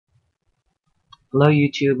Hello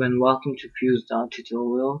YouTube and welcome to Fuse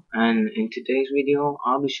Tutorial, and in today's video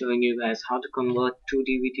I'll be showing you guys how to convert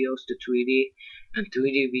 2D videos to 3D and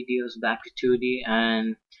 3D videos back to 2D,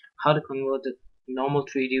 and how to convert the normal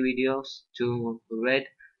 3D videos to red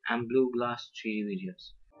and blue glass 3D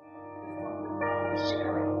videos.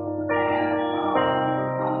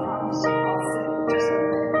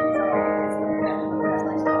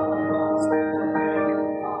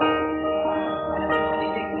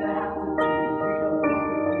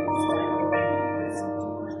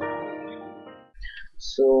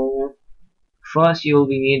 So first you'll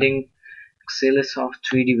be needing Xylosoft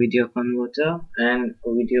 3D video converter and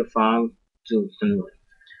a video file to convert.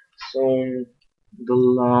 So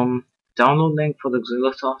the download link for the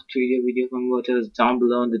Xylosoft 3D video converter is down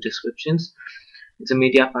below in the descriptions. It's a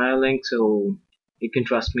media file link, so you can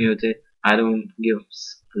trust me with it. I don't give a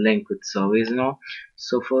link with surveys and all.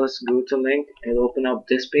 So first go to link, it'll open up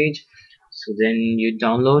this page. So then you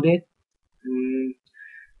download it.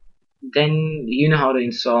 Then you know how to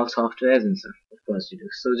install softwares and stuff. Of course you do.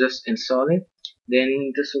 So just install it.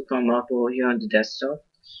 Then this will come up over here on the desktop.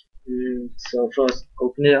 So first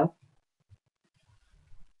open it up.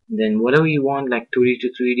 Then whatever you want, like 2D to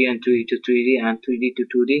 3D and 3D to 3D and 3D to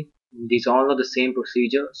 2D, these all are the same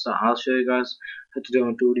procedure. So I'll show you guys how to do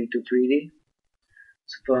on 2D to 3D.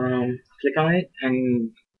 So click on it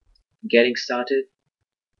and getting started.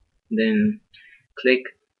 Then click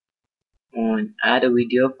on add a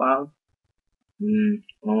video file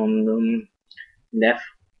on the left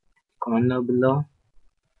corner below.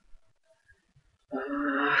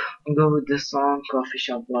 I'll go with this song, Coffee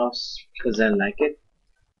Shop Loves, because I like it.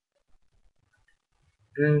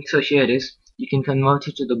 So here it is. You can convert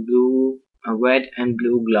it to the red and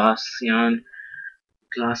blue glass cyan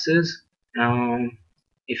glasses.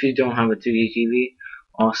 If you don't have a 3D TV,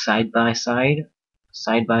 or side by side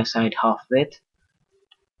half width,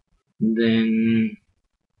 then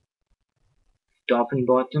top and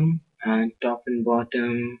bottom half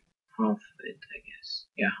width, I guess.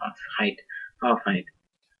 Yeah, half height.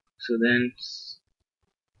 So then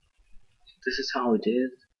this is how it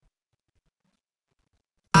is.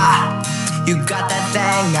 You got that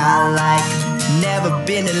thing I like. Never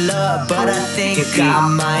been in love, but I think I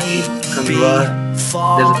might be There's a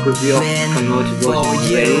preview of converted version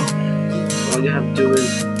already. So all you have to do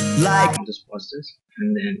is just pause this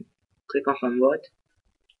and then click on convert.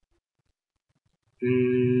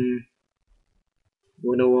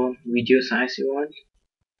 Whatever video size you want,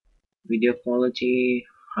 video quality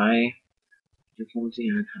high,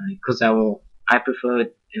 and high, because I prefer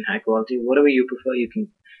it in high quality. Whatever you prefer, you can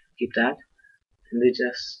keep that, and then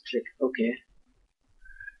just click OK.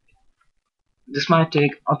 This might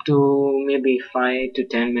take up to maybe 5 to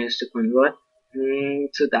 10 minutes to convert.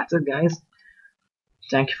 So that's it, guys.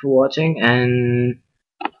 Thank you for watching, and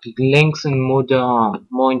links and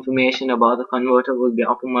more information about the converter will be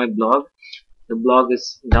up on my blog. The blog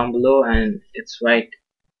is down below and it's right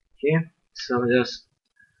here. So just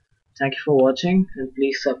thank you for watching, and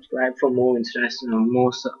please subscribe for more interesting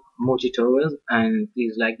more tutorials, and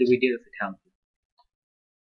please like the video if it helped.